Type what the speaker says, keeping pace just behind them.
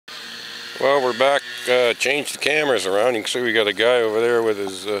Well, we're back, changed the cameras around. You can see we got a guy over there with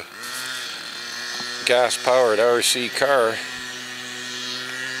his gas-powered RC car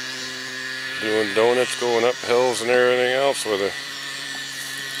doing donuts, going up hills and everything else with it.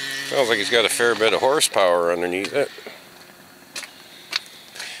 Sounds like he's got a fair bit of horsepower underneath it.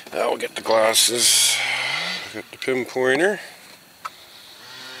 Now we'll get the glasses, get the pinpointer,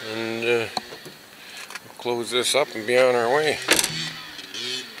 and we'll close this up and be on our way.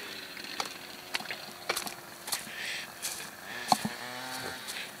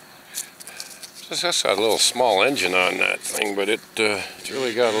 This got a little small engine on that thing, but it's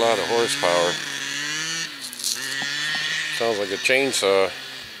really got a lot of horsepower. Sounds like a chainsaw.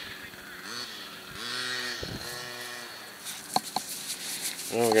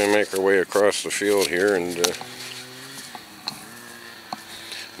 Well, we're going to make our way across the field here, and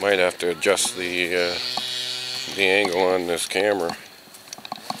might have to adjust the angle on this camera.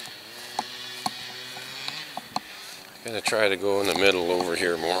 I'm going to try to go in the middle over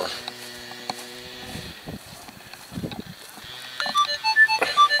here more.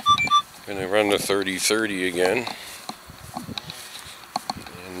 I'm going to run the 30-30 again,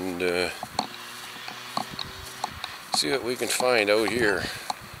 and see what we can find out here.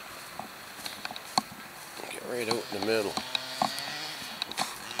 Get right out in the middle.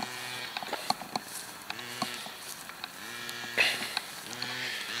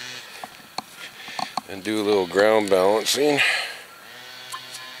 And do a little ground balancing.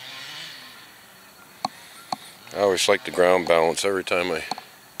 I always like the ground balance every time I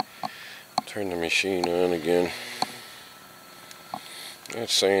turn the machine on again.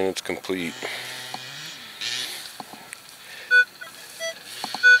 That's saying it's complete.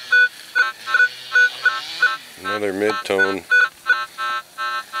 Another mid-tone.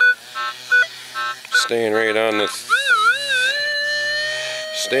 Staying right on the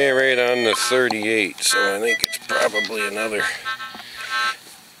 38, so I think it's probably another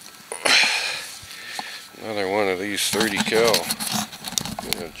one of these 30 cal. I'm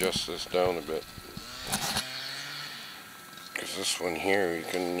going to adjust this down a bit, because this one here you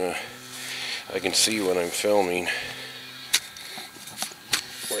can I can see when I'm filming,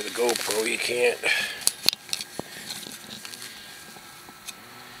 where the GoPro you can't.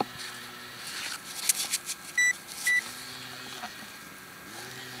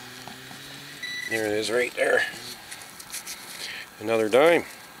 There it is right there. Another dime.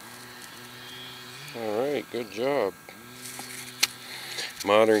 Alright, good job.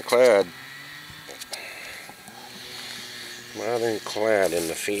 Modern clad. Modern clad in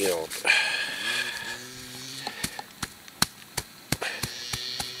the field.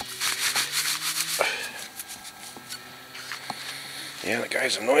 Yeah, the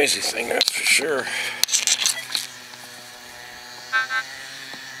guy's a noisy thing, that's for sure.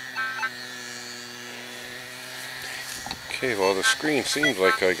 Okay, well, the screen seems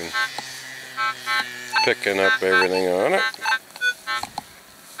like I can picking up everything on it.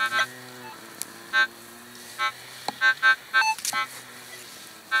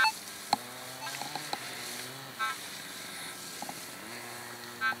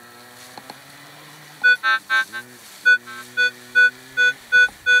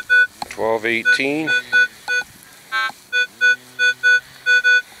 $12.18.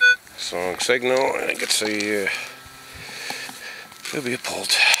 Song signal. I think it's a it'll be a pull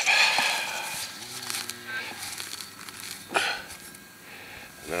tab.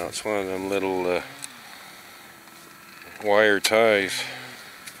 Now it's one of them little wire ties.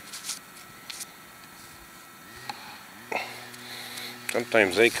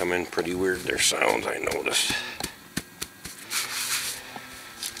 Sometimes they come in pretty weird, their sounds, I notice.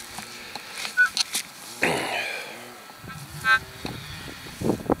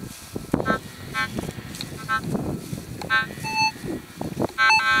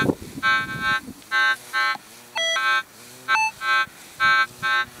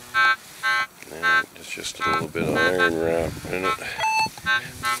 And it's just a little bit of iron wrap in it.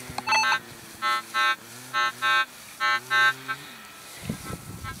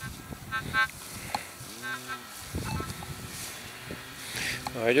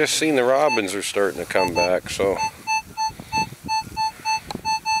 I just seen the robins are starting to come back, so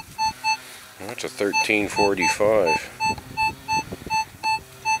that's a 1345.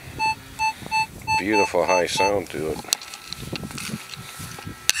 Beautiful high sound to it.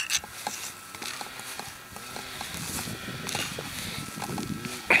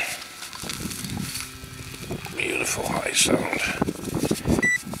 Beautiful high sound.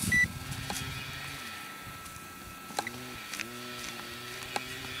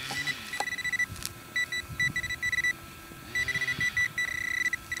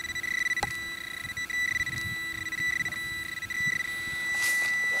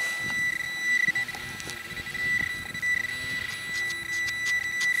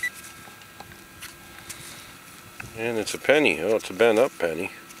 And it's a penny. Oh, it's a bent up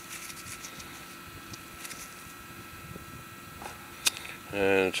penny.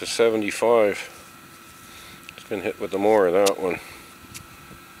 And it's a 75. It's been hit with the more of that one.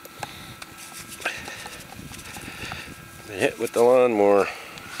 Been hit with the lawnmower.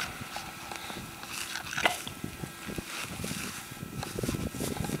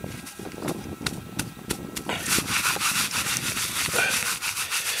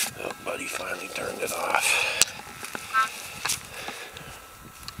 Oh, buddy finally turned it off.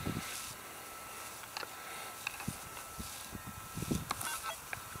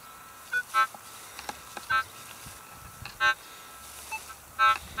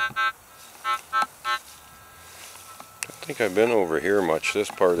 I think I've been over here much, this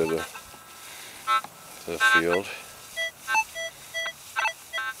part of the field.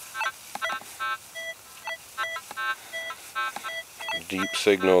 Deep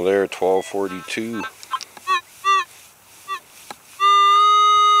signal there, 1242.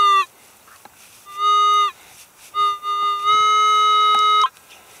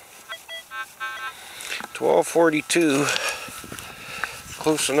 .1242,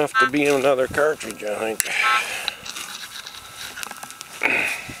 close enough to be another cartridge, I think.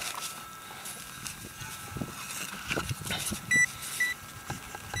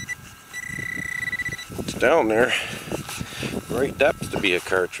 It's down there, right depth to be a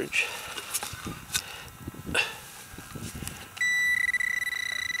cartridge.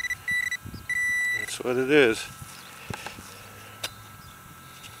 That's what it is.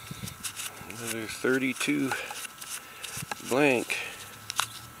 Another 32 blank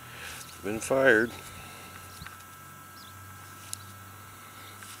been fired.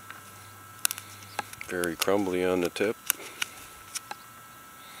 Very crumbly on the tip.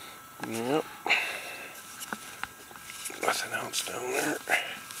 Yep. Nothing else down there.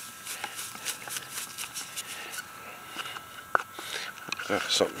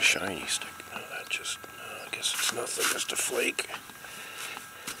 Something shiny sticking out. That just, I guess it's nothing, just a flake.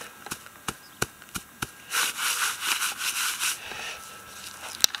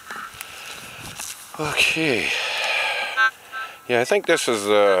 Okay. Yeah, I think this is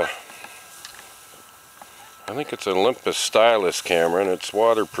I think it's an Olympus stylus camera, and it's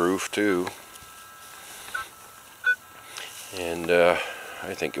waterproof too. And I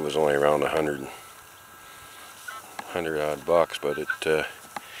think it was only around 100 odd bucks, but it I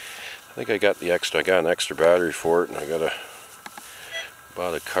think I got the extra. I got an extra battery for it, and I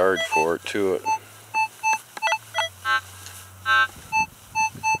bought a card for it to it.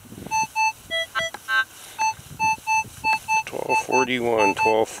 $12.41,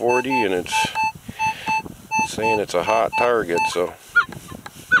 $12.40, and it's saying it's a hot target, so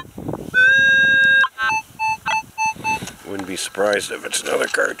wouldn't be surprised if it's another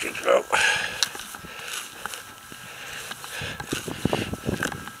cartridge though.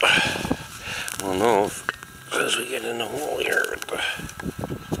 Well, no, as we get in the hole here at the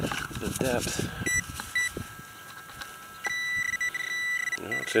depth. No,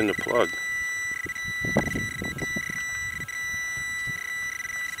 it's in the plug.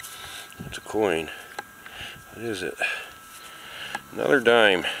 It's a coin. What is it? Another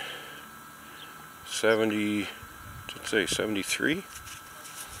dime. 70, let's say 73.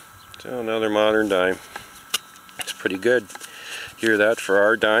 So another modern dime. It's pretty good. Hear that for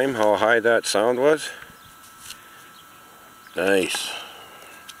our dime, how high that sound was? Nice.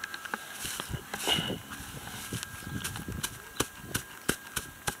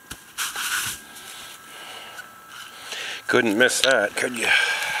 Couldn't miss that, could you?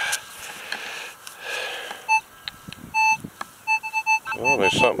 Oh,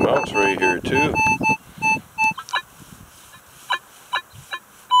 there's something else right here too.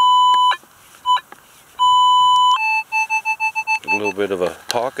 A little bit of a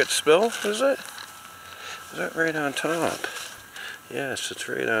pocket spill, is it? Is that right on top? Yes, it's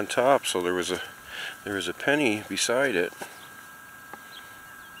right on top. So there was a penny beside it.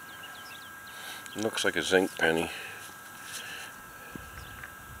 It looks like a zinc penny.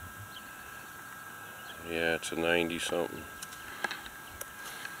 Yeah, it's a 90 something.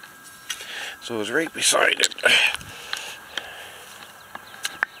 So it was right beside it.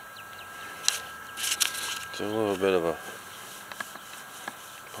 It's a little bit of a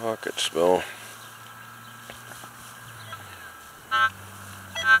pocket spill.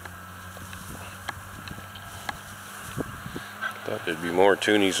 Thought there'd be more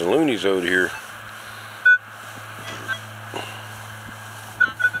toonies and loonies out here.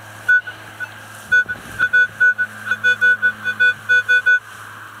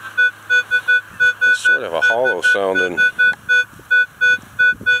 Sort of a hollow sounding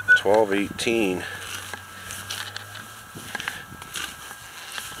 1218.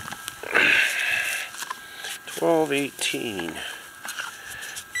 12:18.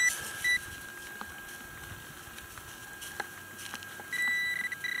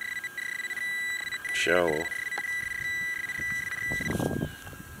 Shallow.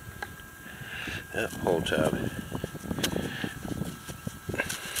 That pull tab.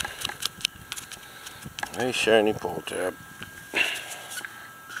 Nice shiny pull tab.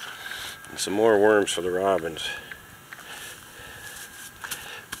 And some more worms for the robins.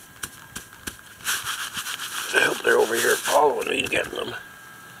 I hope they're over here following me getting them.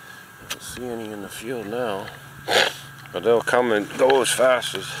 I don't see any in the field now. But they'll come and go as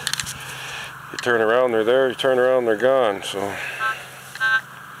fast as you turn around, they're there, you turn around, they're gone. So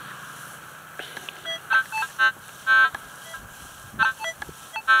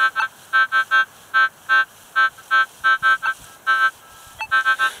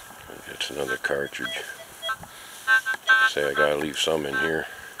it's another cartridge. Say I gotta leave some in here.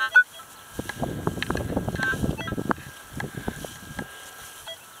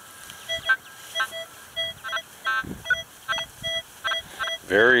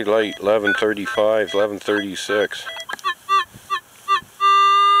 Very light, 11:35, 11:36.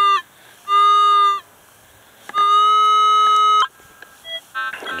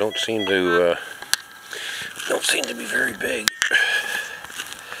 Don't seem to be very big.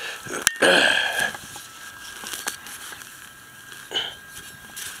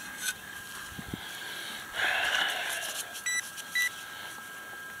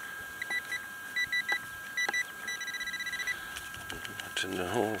 What's in the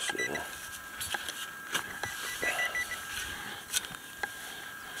holes now?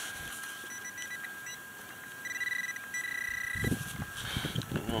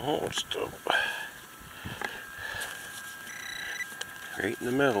 Oh, it's still right in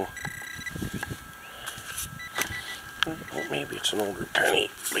the middle. Oh, maybe it's an older penny.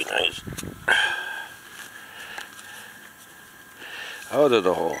 Be nice. Out of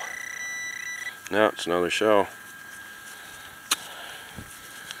the hole. Now it's another shell.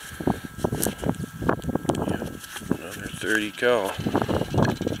 Yeah, another 30 cal.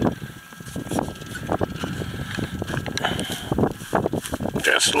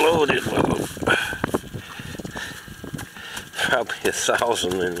 Just loaded with them. Probably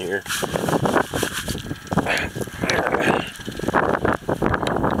 1,000 in here.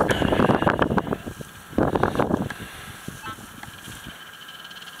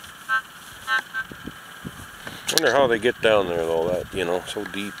 Wonder how they get down there though, that, you know, so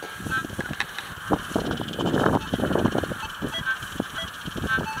deep.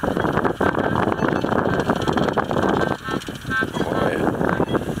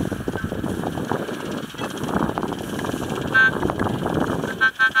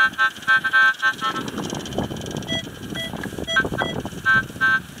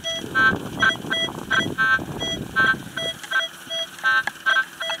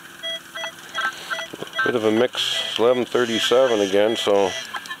 Bit of a mix, 11:37 again, so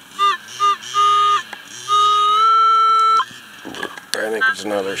I think it's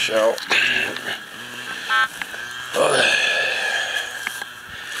another shell.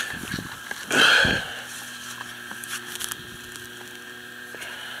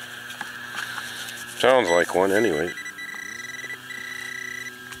 Sounds like one anyway.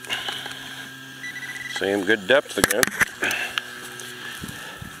 Same good depth again.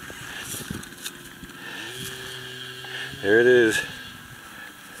 There it is.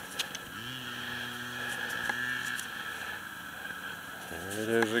 There it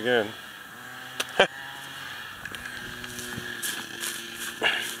is again.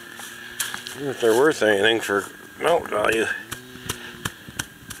 Even if they're worth anything for melt value.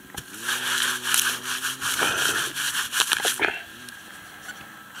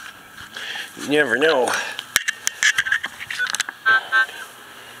 You never know.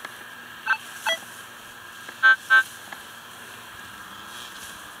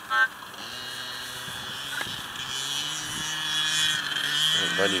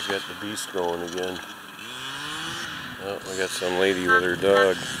 Buddy's got the beast going again. Oh, we got some lady with her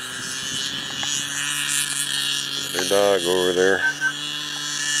dog. With her dog over there.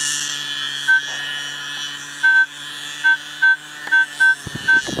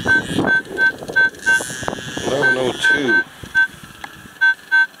 11:02.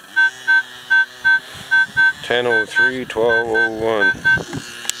 10:03, 12:01.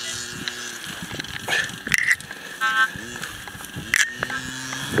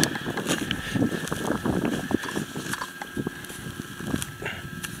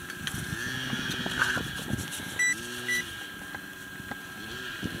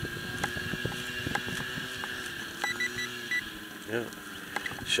 Yeah,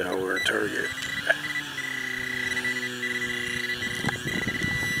 shallower target.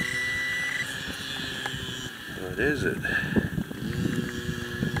 is it?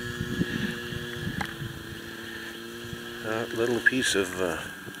 That little piece of,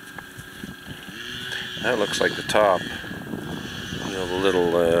 that looks like the top. You know, the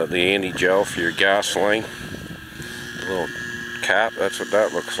little, the anti-gel for your gas line. The little cap, that's what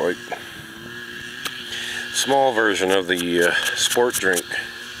that looks like. Small version of the sport drink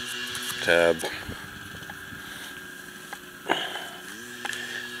tab.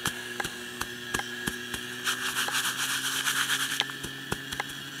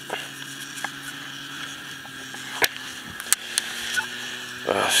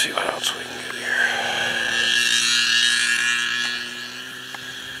 Let's see what else we can get here.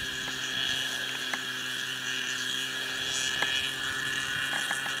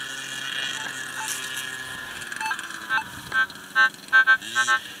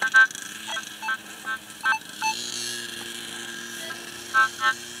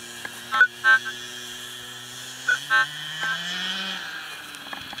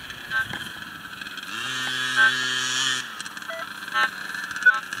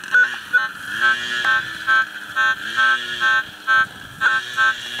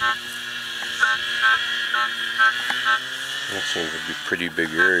 That seems to be a pretty big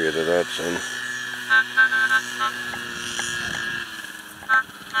area that that's in.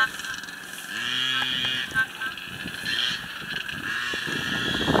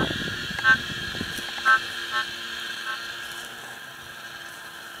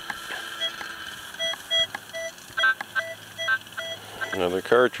 Another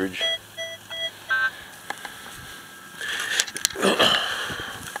cartridge.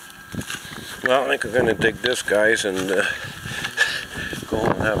 Well, I think we're going to dig this, guys, and go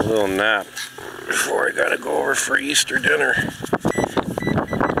home and have a little nap before I got to go over for Easter dinner.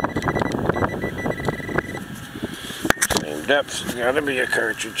 Same depth, it's got to be a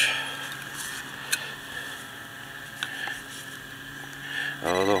cartridge.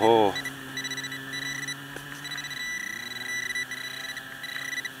 Oh, the hole.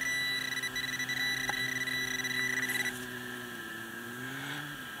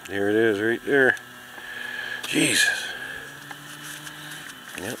 There it is, right there. Jesus.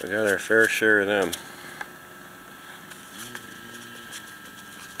 Yep, we got our fair share of them.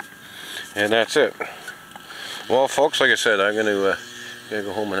 And that's it. Well, folks, like I said, I'm gonna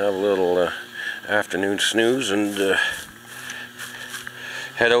go home and have a little afternoon snooze and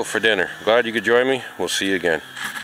head out for dinner. Glad you could join me. We'll see you again.